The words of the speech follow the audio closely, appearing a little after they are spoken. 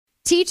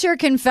Teacher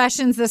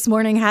confessions this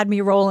morning had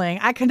me rolling.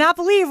 I could not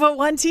believe what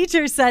one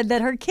teacher said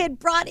that her kid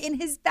brought in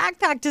his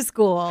backpack to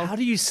school. How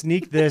do you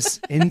sneak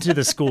this into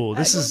the school?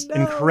 This is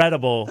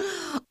incredible.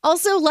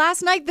 Also,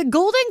 last night, the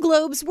Golden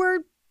Globes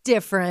were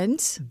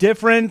different.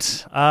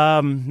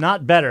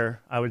 Not better,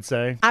 I would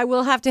say. I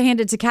will have to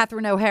hand it to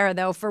Catherine O'Hara,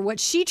 though, for what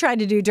she tried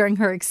to do during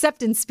her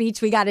acceptance speech.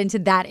 We got into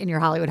that in your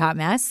Hollywood Hot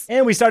Mess.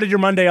 And we started your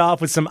Monday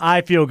off with some I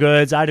Feel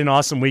Goods. I had an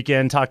awesome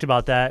weekend, talked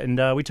about that,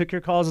 and we took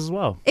your calls as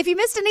well. If you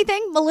missed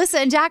anything, Melissa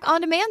and Jack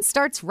On Demand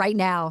starts right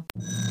now.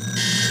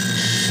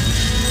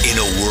 In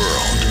a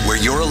world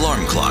where your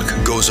alarm clock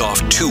goes off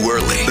too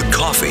early, the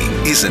coffee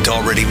isn't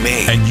already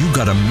made, and you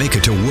gotta make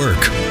it to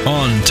work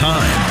on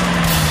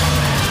time.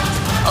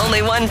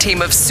 Only one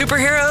team of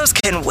superheroes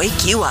can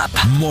wake you up.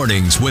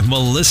 Mornings with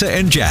Melissa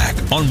and Jack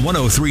on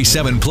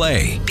 103.7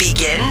 Play.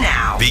 Begin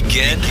now.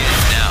 Begin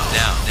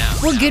now.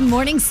 Well, good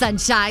morning,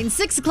 sunshine.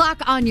 6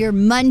 o'clock on your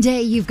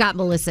Monday. You've got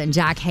Melissa and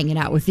Jack hanging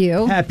out with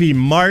you. Happy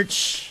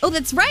March. Oh,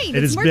 that's right.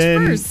 It It's has March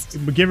been,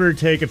 1st. give or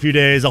take a few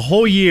days, a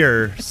whole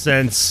year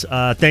since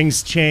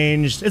things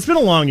changed. It's been a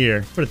long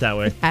year, put it that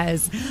way.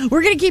 As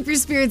we're going to keep your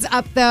spirits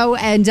up, though,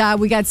 and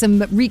we got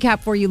some recap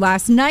for you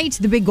last night.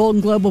 The big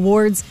Golden Globe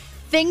Awards.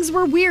 Things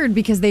were weird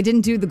because they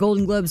didn't do the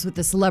Golden Globes with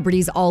the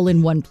celebrities all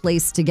in one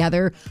place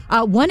together.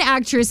 One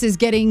actress is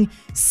getting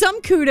some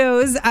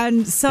kudos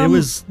and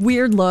some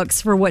weird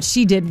looks for what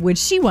she did when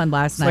she won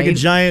last night. Like a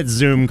giant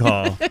Zoom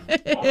call.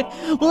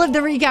 We'll have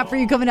the recap for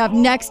you coming up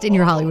next in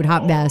your Hollywood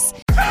Hot Mess.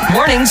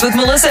 Mornings with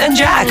Melissa and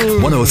Jack.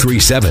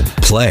 103.7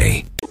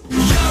 Play.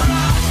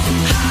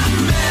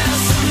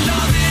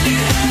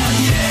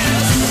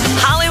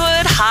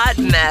 Hollywood Hot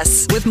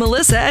Mess with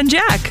Melissa and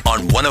Jack.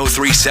 On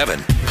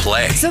 103.7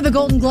 Play. So the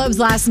Golden Globes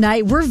last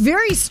night were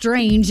very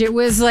strange. It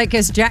was like,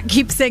 as Jack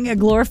keeps saying, a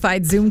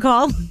glorified Zoom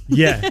call.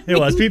 Yeah, it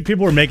was.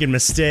 People were making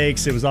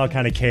mistakes. It was all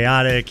kind of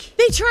chaotic.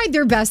 They tried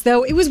their best,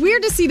 though. It was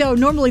weird to see, though.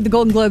 Normally, the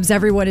Golden Globes,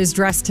 everyone is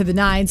dressed to the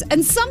nines,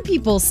 and some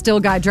people still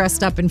got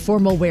dressed up in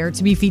formal wear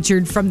to be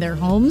featured from their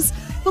homes.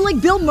 But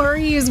like Bill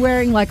Murray is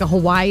wearing like a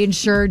Hawaiian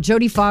shirt.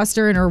 Jodie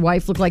Foster and her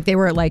wife look like they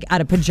were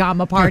at a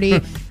pajama party.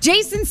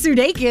 Jason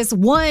Sudeikis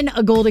won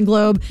a Golden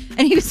Globe,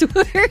 and he was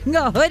wearing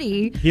a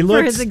hoodie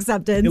for his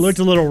acceptance. He looked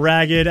a little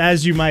ragged,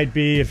 as you might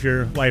be if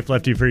your wife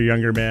left you for a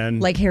younger man.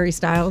 Like Harry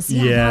Styles.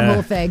 Yeah. That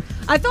whole thing.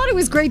 I thought it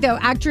was great, though.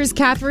 Actress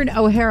Catherine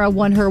O'Hara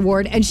won her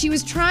award, and she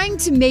was trying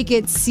to make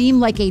it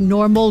seem like a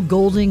normal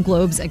Golden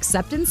Globes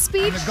acceptance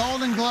speech. And the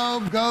Golden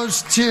Globe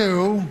goes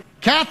to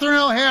Catherine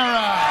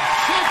O'Hara.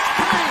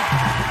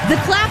 The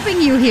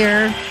clapping you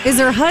hear is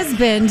her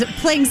husband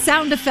playing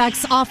sound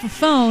effects off a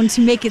phone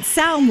to make it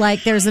sound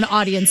like there's an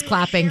audience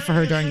clapping for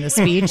her during the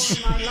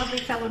speech. Our lovely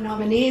fellow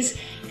nominees,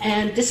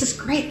 and this is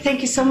great.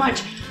 Thank you so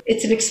much.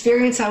 It's an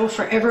experience I will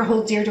forever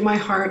hold dear to my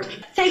heart.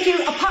 Thank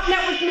you, a Pop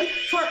Network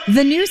for...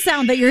 The new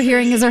sound that you're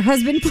hearing is her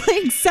husband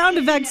playing sound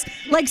effects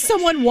like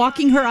someone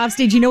walking her off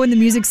stage. You know when the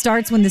music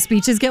starts, when the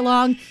speeches get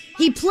long?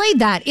 He played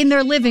that in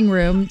their living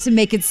room to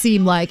make it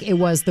seem like it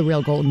was the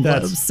real Golden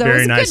Globes. That's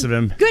very nice of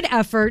him. Good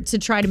effort to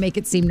try to make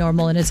it seem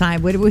normal in a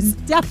time when it was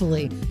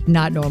definitely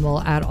not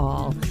normal at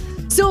all.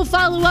 So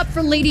follow up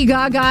for Lady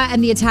Gaga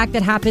and the attack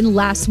that happened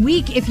last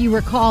week. If you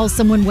recall,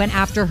 someone went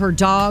after her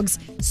dogs,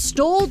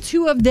 stole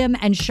 2 of them,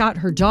 and shot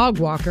her dog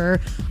walker.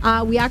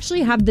 We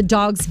actually have the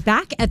dogs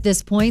back at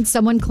this point.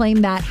 Someone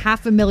claimed that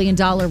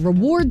 $500,000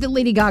 reward that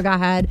Lady Gaga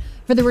had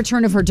for the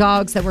return of her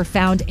dogs that were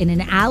found in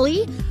an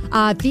alley.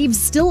 Thieves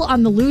still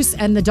on the loose,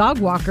 and the dog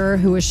walker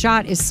who was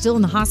shot is still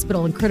in the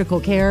hospital in critical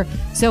care.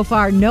 So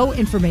far, no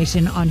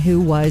information on who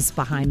was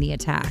behind the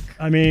attack.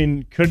 I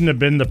mean, couldn't have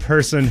been the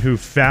person who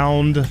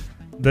found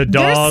the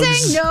dogs. They're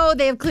saying no,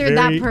 they have cleared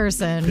that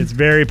person. It's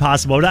very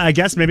possible. I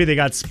guess maybe they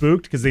got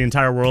spooked because the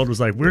entire world was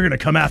like, we're going to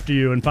come after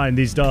you and find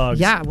these dogs.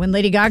 Yeah, when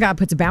Lady Gaga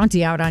puts a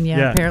bounty out on you,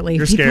 apparently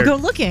you're people scared. go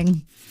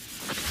looking.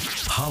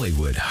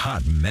 Hollywood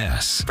Hot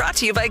Mess. Brought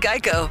to you by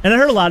Geico. And I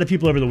heard a lot of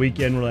people over the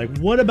weekend were like,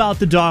 what about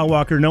the dog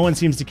walker? No one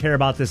seems to care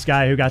about this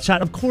guy who got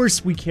shot. Of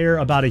course we care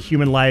about a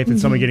human life and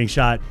someone getting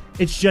shot.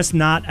 It's just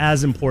not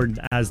as important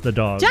as the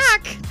dogs.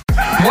 Jack!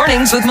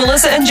 Mornings with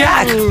Melissa and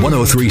Jack.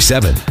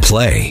 103.7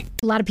 Play.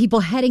 A lot of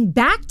people heading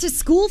back to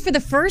school for the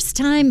first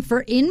time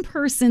for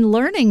in-person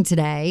learning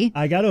today.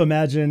 I got to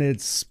imagine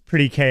it's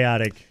pretty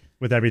chaotic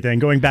with everything.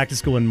 Going back to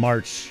school in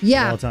March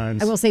at all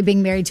times. I will say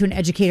being married to an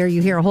educator,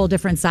 you hear a whole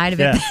different side of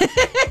it.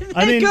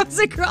 I mean, goes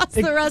across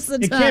the rest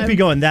of the time. It can't be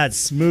going that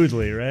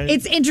smoothly, right?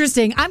 It's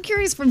interesting. I'm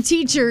curious from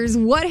teachers,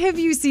 what have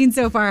you seen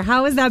so far?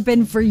 How has that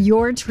been for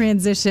your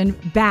transition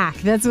back?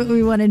 That's what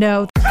we want to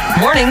know.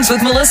 Mornings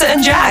with Melissa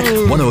and Jack.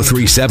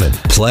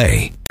 103.7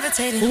 Play.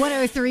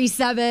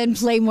 103.7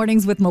 Play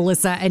Mornings with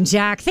Melissa and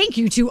Jack. Thank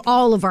you to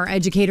all of our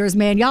educators,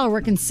 man. Y'all are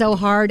working so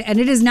hard, and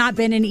it has not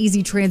been an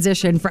easy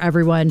transition for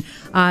everyone,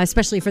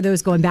 especially for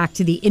those going back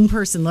to the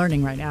in-person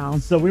learning right now.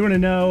 So we want to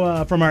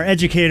know from our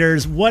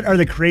educators, what are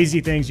the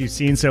crazy things you've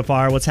seen so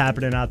far? What's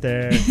happening out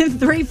there?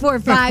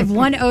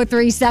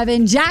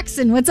 345-1037.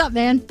 Jackson, what's up,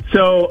 man?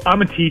 So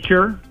I'm a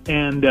teacher,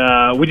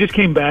 And we just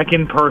came back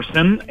in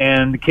person,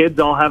 and the kids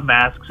all have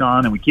masks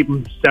on, and we keep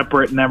them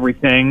separate and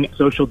everything,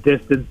 social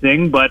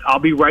distancing. But I'll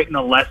be writing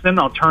a lesson.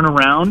 I'll turn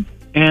around,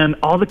 and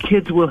all the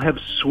kids will have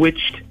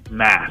switched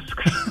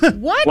masks.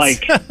 What?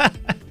 Like,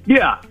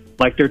 yeah,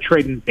 like they're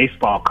trading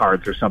baseball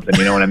cards or something.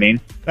 You know what I mean?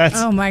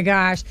 Oh my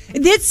gosh.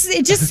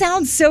 It just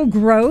sounds so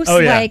gross. Oh,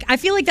 yeah. Like, I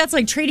feel like that's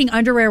like trading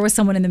underwear with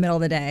someone in the middle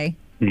of the day.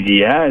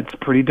 Yeah, it's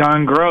pretty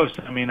darn gross.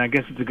 I mean, I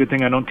guess it's a good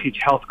thing I don't teach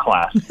health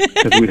class,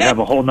 because we'd have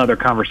a whole nother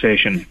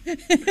conversation.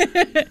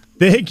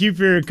 Thank you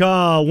for your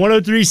call.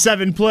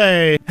 103.7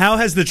 Play. How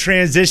has the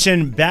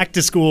transition back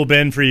to school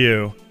been for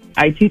you?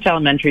 I teach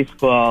elementary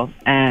school,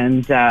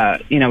 and,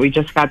 we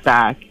just got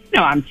back.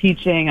 I'm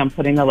teaching, I'm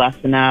putting the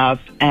lesson up,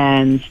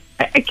 and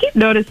I keep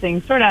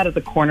noticing, sort of out of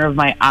the corner of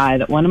my eye,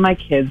 that one of my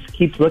kids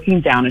keeps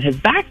looking down at his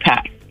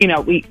backpack.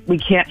 We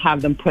can't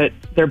have them put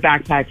their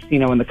backpacks,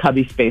 in the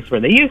cubby space where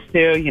they used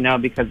to,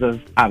 because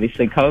of,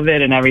 obviously,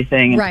 COVID and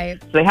everything.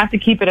 Right. So they have to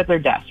keep it at their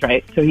desk,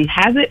 right? So he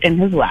has it in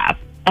his lap,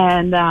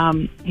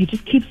 and he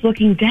just keeps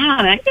looking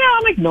down. And,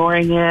 I'm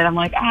ignoring it. I'm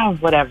like,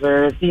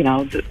 whatever.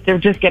 They're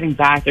just getting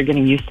back. They're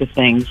getting used to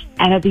things.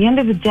 And at the end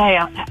of the day,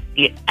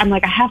 I'm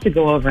like, I have to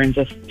go over and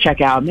just check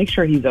out, make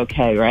sure he's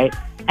okay, right?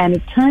 And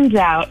it turns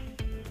out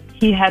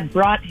he had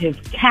brought his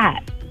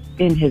cat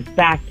in his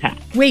backpack.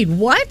 Wait,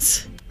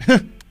 what?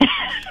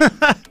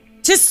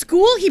 To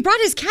school? He brought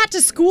his cat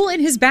to school in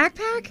his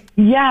backpack?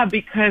 Yeah,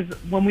 because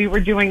when we were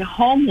doing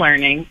home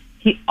learning,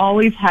 he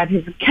always had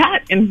his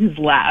cat in his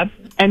lap,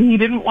 and he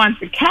didn't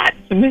want the cat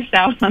to miss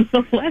out on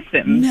the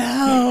lesson.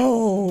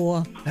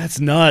 No.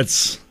 That's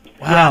nuts.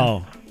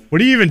 Wow. Yeah. What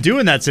do you even do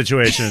in that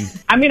situation?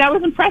 I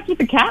was impressed with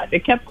the cat.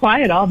 It kept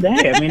quiet all day.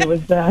 It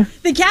was...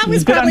 the cat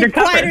was probably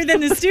quieter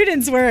than the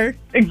students were.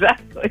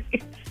 Exactly.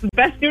 The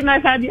best student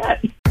I've had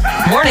yet.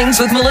 Mornings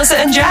with Melissa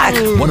and Jack.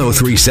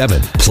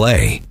 103.7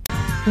 Play.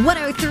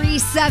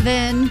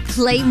 103.7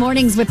 Play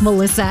Mornings with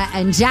Melissa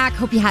and Jack.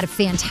 Hope you had a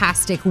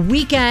fantastic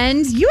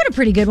weekend. You had a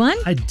pretty good one.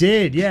 I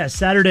did, yeah.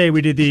 Saturday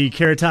we did the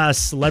Caritas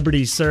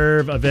Celebrity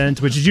Serve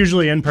event, which is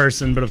usually in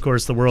person, but of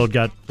course the world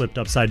got flipped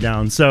upside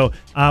down. So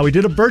we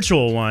did a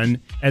virtual one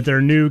at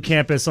their new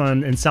campus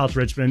in South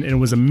Richmond, and it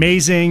was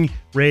amazing.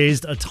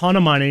 Raised a ton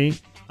of money.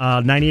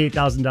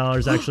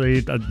 $98,000 actually.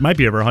 It might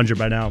be over 100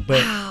 by now.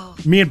 But wow.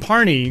 Me and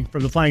Parney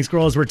from the Flying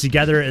Squirrels were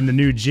together in the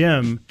new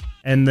gym,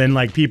 and then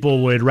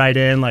people would write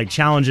in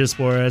challenges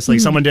for us.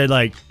 Someone did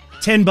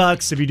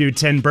 $10 if you do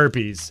 10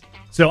 burpees.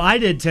 So I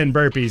did 10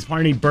 burpees.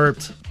 Parney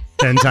burped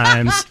 10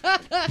 times.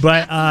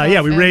 But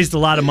we raised a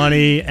lot of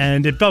money,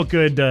 and it felt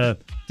good to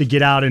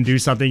get out and do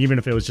something, even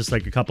if it was just a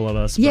couple of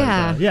us.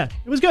 Yeah. But,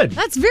 it was good.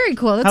 That's very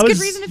cool. That's a good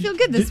reason to feel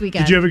good this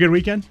weekend. Did you have a good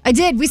weekend? I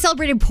did. We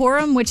celebrated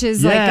Purim, which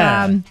is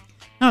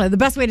I don't know, the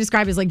best way to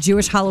describe it is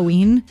Jewish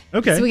Halloween.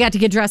 Okay. So we got to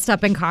get dressed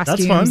up in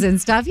costumes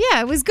and stuff.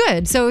 Yeah, it was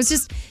good. So it was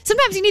just,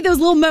 sometimes you need those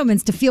little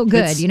moments to feel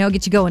good,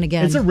 get you going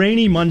again. It's a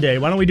rainy Monday.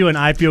 Why don't we do an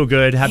I Feel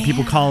Good, have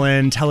people call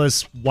in, tell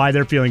us why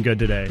they're feeling good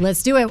today.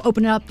 Let's do it.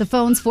 Open up the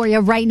phones for you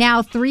right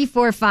now,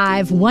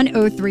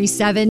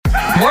 345-1037.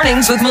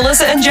 Mornings with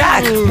Melissa and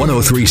Jack.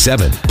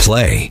 103.7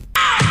 Play.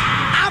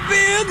 I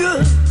feel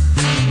good.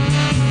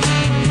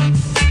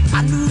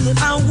 I knew that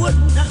I would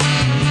not.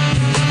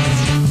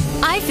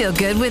 I Feel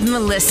Good with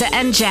Melissa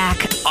and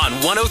Jack on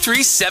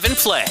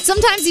 103.7 Play.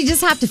 Sometimes you just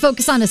have to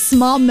focus on a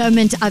small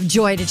moment of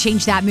joy to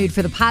change that mood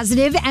for the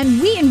positive, and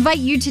we invite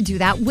you to do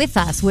that with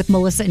us with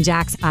Melissa and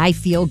Jack's I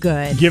Feel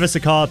Good. Give us a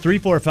call,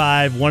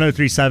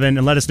 345-1037,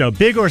 and let us know,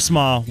 big or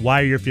small,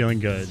 why you're feeling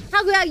good.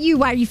 How about you?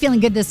 Why are you feeling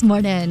good this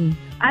morning?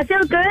 I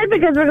feel good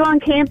because we're going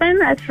camping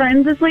as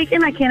friends this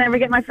weekend. I can't ever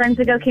get my friends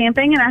to go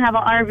camping, and I have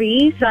an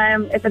RV, so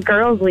it's a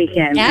girls'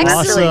 weekend.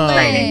 Excellent. Really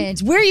exciting.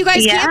 Where are you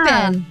guys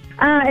camping?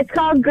 It's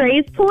called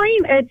Grays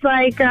Point. It's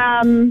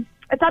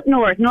it's up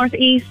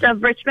northeast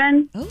of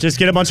Richmond. Just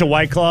get a bunch of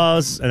White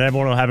Claws, and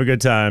everyone will have a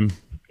good time.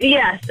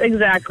 Yes,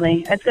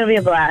 exactly. It's going to be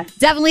a blast.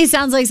 Definitely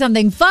sounds like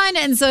something fun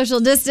and social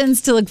distance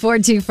to look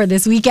forward to for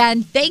this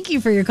weekend. Thank you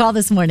for your call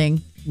this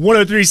morning.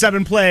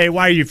 103.7 Play.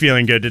 Why are you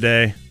feeling good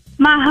today?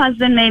 My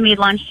husband made me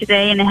lunch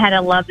today, and it had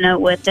a love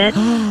note with it.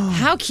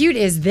 How cute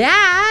is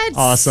that?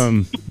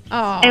 Awesome.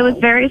 Oh. It was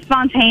very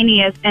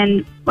spontaneous,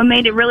 and what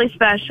made it really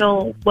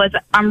special was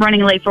I'm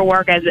running late for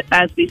work as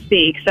we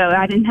speak, so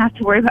I didn't have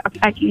to worry about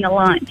packing the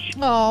lunch.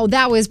 Oh,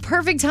 that was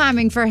perfect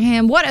timing for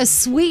him. What a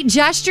sweet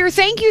gesture.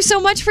 Thank you so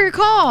much for your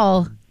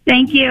call.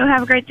 Thank you.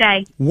 Have a great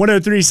day.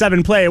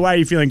 103.7 Play. Why are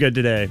you feeling good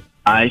today?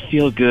 I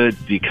feel good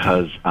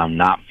because I'm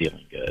not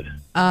feeling good.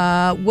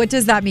 What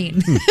does that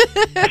mean?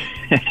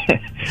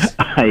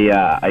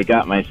 I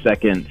got my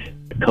second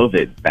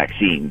COVID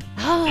vaccine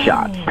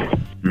shot.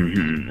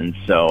 Mm-hmm. And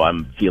so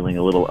I'm feeling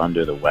a little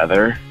under the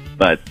weather,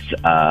 but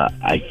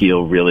I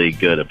feel really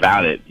good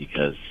about it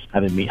because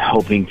I've been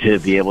hoping to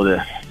be able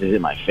to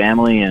visit my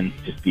family and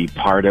just be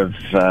part of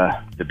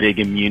the big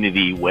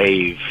immunity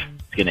wave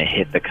that's going to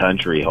hit the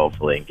country,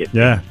 hopefully, and get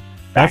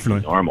back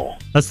to normal.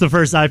 That's the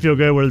first I Feel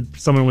Good where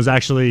someone was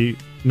actually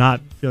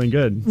not feeling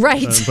good.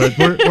 Right. But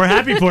we're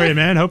happy for you,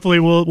 man. Hopefully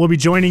we'll be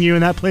joining you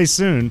in that place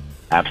soon.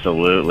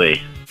 Absolutely.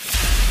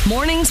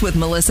 Mornings with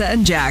Melissa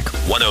and Jack.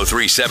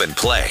 103.7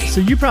 Play.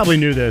 So you probably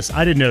knew this.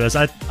 I didn't know this.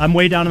 I'm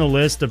way down on the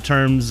list of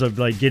terms of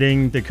like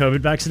getting the COVID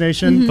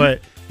vaccination,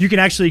 but you can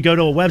actually go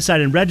to a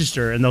website and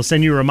register, and they'll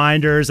send you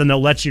reminders, and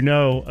they'll let you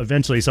know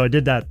eventually. So I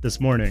did that this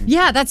morning.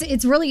 Yeah,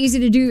 it's really easy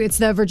to do. It's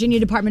the Virginia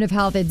Department of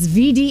Health. It's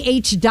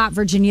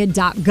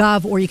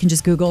vdh.virginia.gov, or you can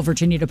just Google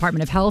Virginia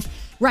Department of Health.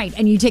 Right,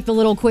 and you take the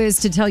little quiz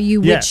to tell you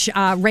which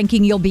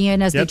ranking you'll be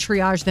in as they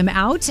triage them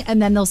out,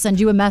 and then they'll send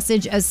you a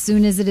message as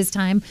soon as it is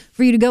time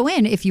for you to go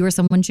in if you are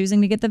someone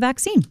choosing to get the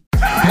vaccine.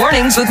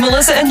 Mornings with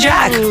Melissa and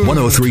Jack.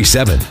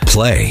 103.7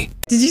 Play.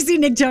 Did you see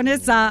Nick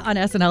Jonas on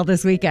SNL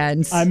this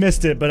weekend? I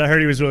missed it, but I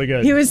heard he was really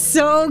good. He was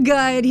so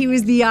good. He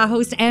was the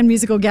host and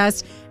musical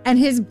guest, and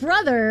his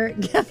brother,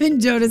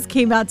 Kevin Jonas,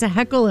 came out to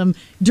heckle him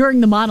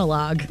during the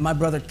monologue. My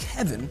brother,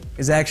 Kevin,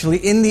 is actually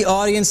in the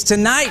audience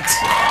tonight.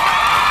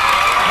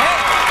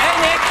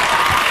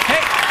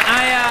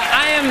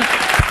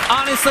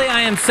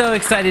 I am so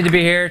excited to be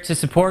here to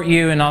support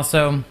you, and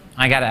also,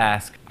 I gotta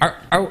ask,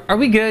 are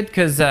we good?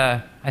 Because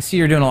I see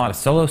you're doing a lot of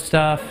solo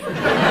stuff.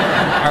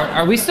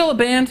 Are we still a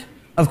band?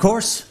 Of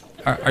course.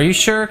 Are you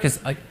sure? Because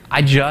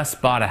I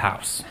just bought a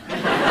house.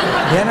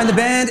 Yeah, man, the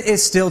band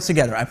is still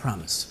together, I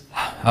promise.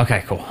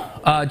 Okay, cool.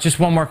 Just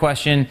one more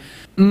question.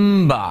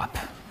 Bop.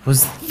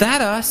 Was that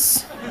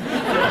us?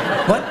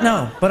 What?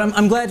 No, but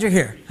I'm glad you're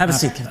here. Have a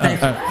seat.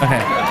 Thank you.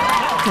 Okay.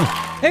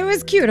 It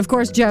was cute. Of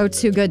course, Joe,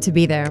 too good to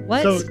be there.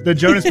 What? So the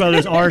Jonas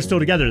Brothers are still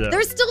together, though.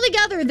 They're still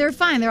together. They're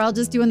fine. They're all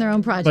just doing their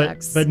own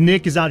projects. But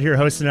Nick is out here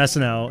hosting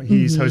SNL.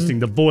 He's hosting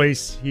The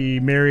Voice.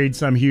 He married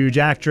some huge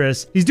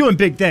actress. He's doing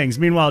big things.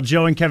 Meanwhile,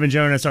 Joe and Kevin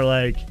Jonas are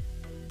like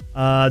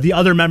the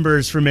other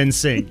members from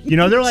NSYNC. You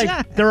know, they're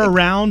like, they're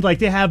around, like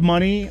they have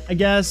money, I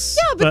guess.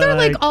 Yeah, but they're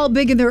like all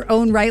big in their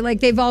own right.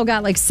 Like they've all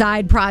got like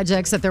side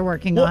projects that they're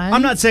working on.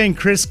 I'm not saying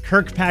Chris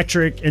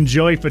Kirkpatrick and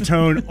Joey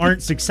Fatone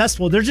aren't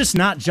successful. They're just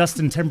not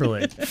Justin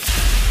Timberlake.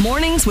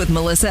 Mornings with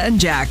Melissa and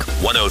Jack.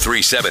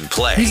 103.7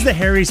 Play. He's the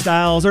Harry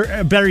Styles,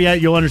 or better yet,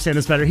 you'll understand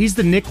this better. He's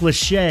the Nick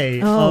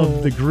Lachey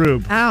of the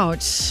group.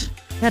 Ouch.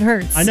 That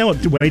hurts. I know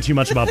way too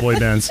much about boy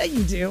bands.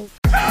 You do.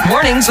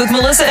 Mornings with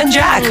Melissa and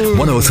Jack.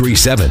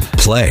 103.7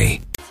 Play.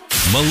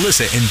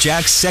 Melissa and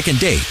Jack's second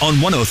date on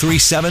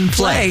 103.7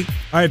 Play.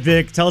 All right,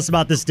 Vic, tell us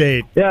about this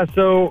date. Yeah,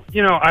 so,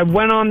 I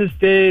went on this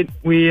date.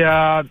 We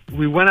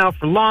went out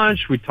for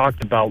lunch. We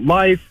talked about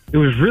life. It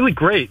was really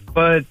great,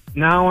 but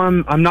now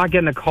I'm not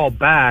getting a call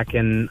back,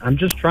 and I'm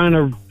just trying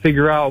to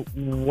figure out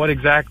what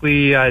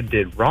exactly I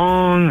did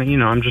wrong.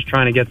 I'm just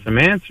trying to get some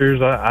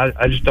answers.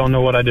 I just don't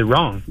know what I did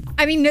wrong.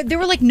 I mean, there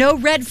were like no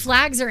red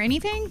flags or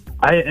anything?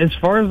 As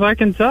far as I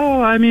can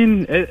tell,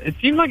 it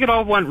seemed like it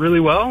all went really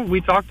well. We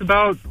talked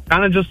about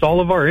kind of just all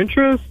of our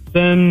interests,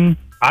 and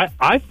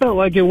I felt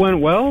like it went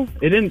well.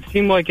 It didn't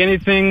seem like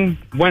anything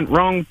went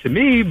wrong to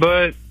me,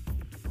 but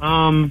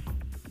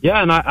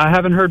yeah, and I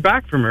haven't heard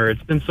back from her.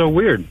 It's been so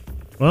weird.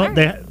 Well,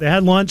 they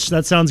had lunch.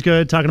 That sounds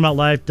good. Talking about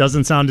life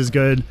doesn't sound as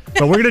good.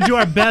 But we're going to do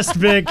our best,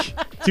 Vic,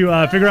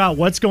 to figure out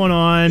what's going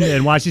on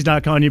and why she's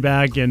not calling you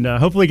back, and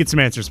hopefully get some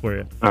answers for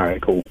you. All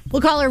right, cool.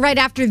 We'll call her right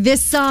after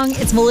this song.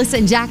 It's Melissa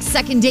and Jack's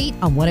second date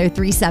on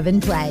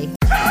 103.7 Play.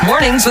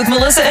 Mornings with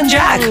Melissa and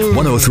Jack.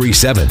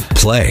 103.7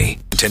 Play.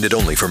 Intended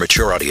only for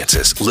mature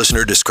audiences.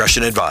 Listener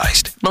discretion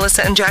advised.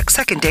 Melissa and Jack's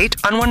second date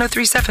on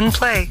 103.7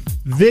 Play.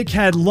 Vic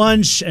had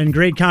lunch and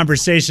great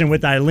conversation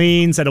with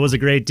Eileen, said it was a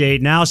great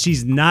date. Now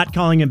she's not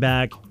calling him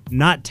back,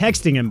 not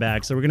texting him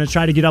back. So we're going to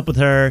try to get up with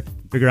her,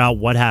 figure out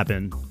what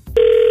happened.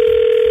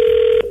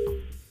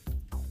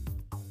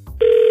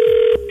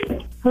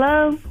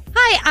 Hello?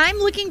 Hi, I'm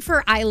looking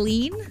for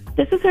Eileen.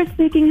 This is her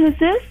speaking. Who's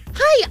this?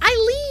 Hi,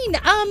 Eileen.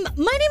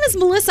 My name is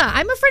Melissa.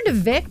 I'm a friend of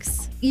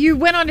Vic's. You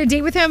went on a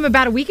date with him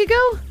about a week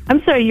ago?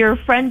 I'm sorry, you're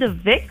a friend of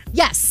Vic's?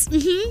 Yes.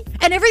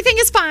 And everything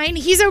is fine.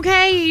 He's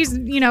okay. He's,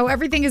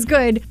 everything is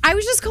good. I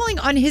was just calling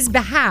on his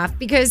behalf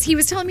because he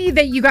was telling me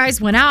that you guys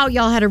went out.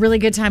 Y'all had a really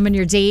good time on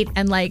your date.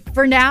 And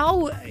for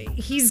now,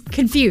 he's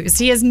confused.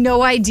 He has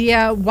no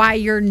idea why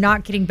you're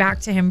not getting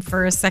back to him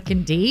for a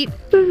second date.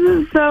 This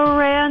is so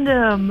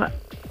random.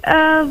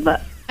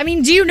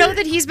 Do you know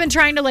that he's been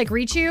trying to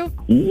reach you?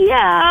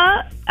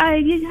 Yeah, I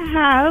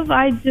have.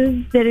 I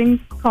just didn't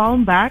call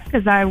him back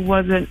because I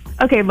wasn't.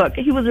 Okay, look,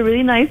 he was a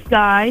really nice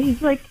guy.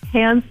 He's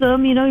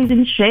handsome, he's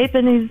in shape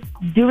and he's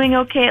doing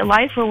okay at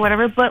life or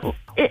whatever. But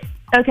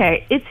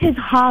it's his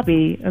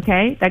hobby,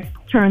 okay, that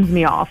turns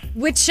me off.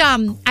 Which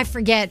I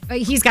forget.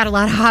 He's got a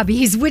lot of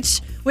hobbies.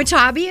 Which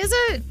hobby is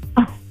it?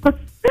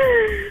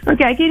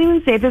 Okay, I can't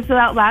even say this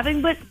without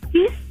laughing, but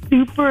he's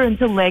super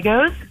into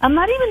Legos. I'm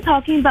not even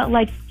talking about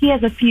he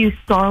has a few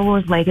Star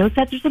Wars Lego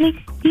sets or something.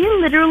 He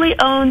literally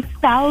owns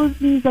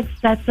thousands of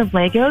sets of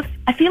Legos.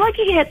 I feel like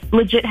he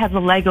legit has a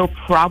Lego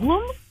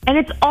problem, and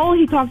it's all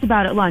he talked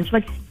about at lunch.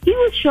 He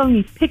was showing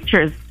me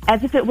pictures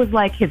as if it was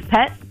his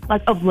pet,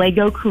 of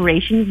Lego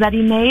creations that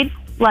he made,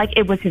 like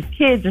it was his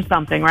kids or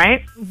something,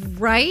 right?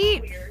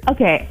 Right?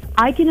 Okay,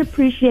 I can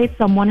appreciate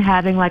someone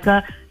having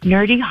a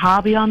nerdy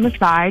hobby on the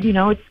side,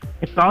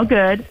 it's all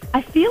good.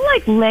 I feel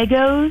like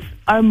Legos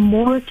are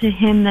more to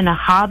him than a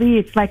hobby.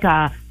 It's like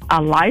a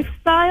a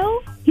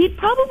lifestyle, he'd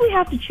probably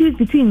have to choose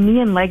between me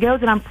and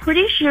Legos, and I'm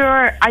pretty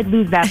sure I'd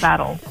lose that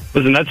battle.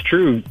 Listen, that's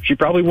true. She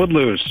probably would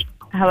lose.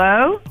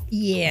 Hello?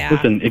 Yeah.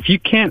 Listen, if you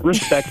can't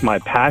respect my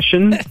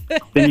passion,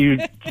 then you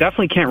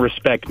definitely can't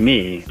respect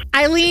me.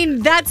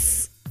 Eileen,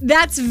 that's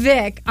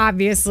Vic,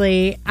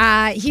 obviously.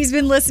 He's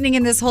been listening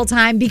in this whole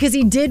time because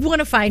he did want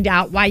to find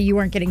out why you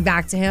weren't getting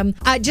back to him.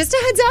 Just a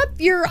heads up,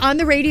 you're on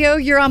the radio.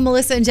 You're on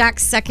Melissa and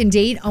Jack's Second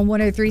Date on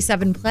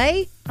 103.7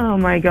 Play. Oh,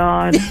 my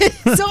God.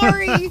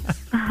 Sorry.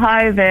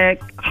 Hi,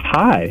 Vic.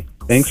 Hi.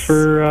 Thanks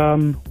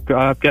for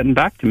getting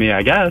back to me,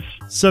 I guess.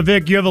 So,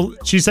 Vic,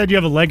 she said you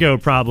have a Lego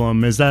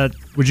problem.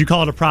 Would you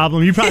call it a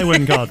problem? You probably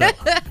wouldn't call it that.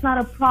 It's not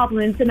a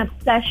problem. It's an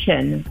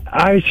obsession.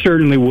 I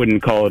certainly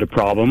wouldn't call it a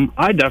problem.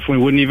 I definitely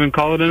wouldn't even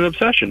call it an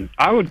obsession.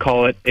 I would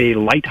call it a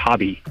light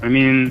hobby. I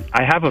mean,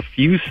 I have a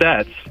few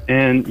sets,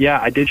 and yeah,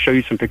 I did show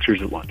you some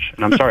pictures at lunch,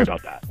 and I'm sorry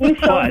about that. You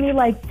showed me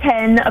like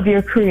 10 of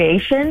your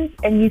creations,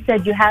 and you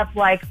said you have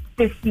like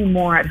 50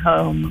 more at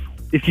home.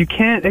 If you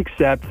can't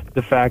accept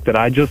the fact that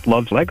I just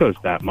love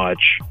Legos that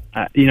much,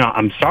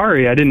 I'm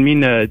sorry. I didn't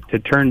mean to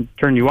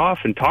turn you off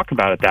and talk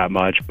about it that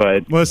much,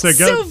 but Melissa,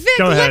 So Vic,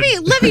 go ahead.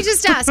 let me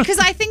just ask, because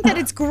I think that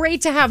it's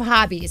great to have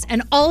hobbies,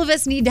 and all of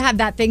us need to have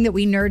that thing that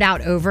we nerd out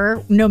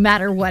over, no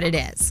matter what it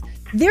is.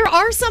 There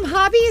are some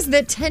hobbies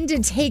that tend to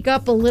take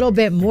up a little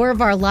bit more of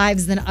our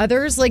lives than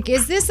others. Like,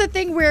 is this a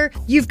thing where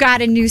you've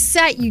got a new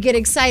set, you get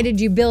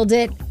excited, you build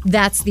it,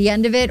 that's the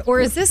end of it?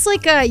 Or is this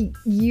like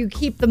you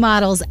keep the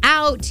models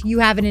out, you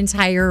have an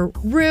entire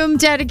room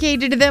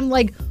dedicated to them?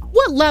 Like,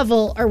 what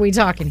level are we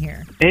talking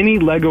here? Any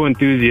Lego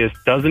enthusiast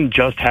doesn't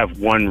just have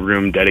one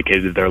room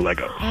dedicated to their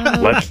Legos. Okay.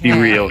 Let's be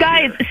real.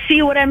 Guys,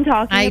 see what I'm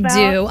talking about?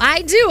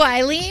 I do,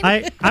 Eileen.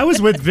 I was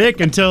with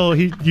Vic until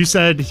you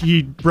said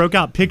he broke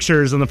out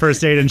pictures on the first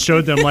date and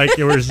showed them like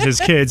it was his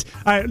kids.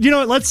 All right, you know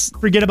what? Let's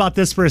forget about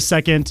this for a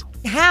second.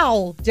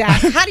 How,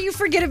 Jack? How do you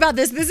forget about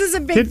this? This is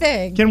a big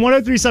thing. Can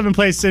 103.7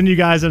 Play send you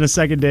guys on a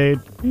second date?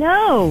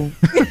 No.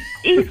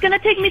 He's going to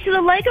take me to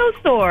the Lego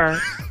store.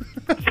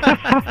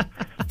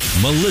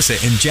 Melissa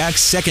and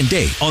Jack's Second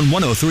Date on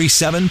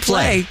 103.7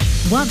 Play.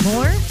 Want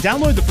more?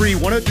 Download the free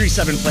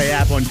 103.7 Play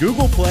app on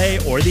Google Play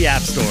or the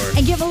App Store.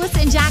 And get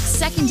Melissa and Jack's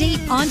Second Date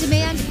on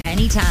demand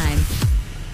anytime.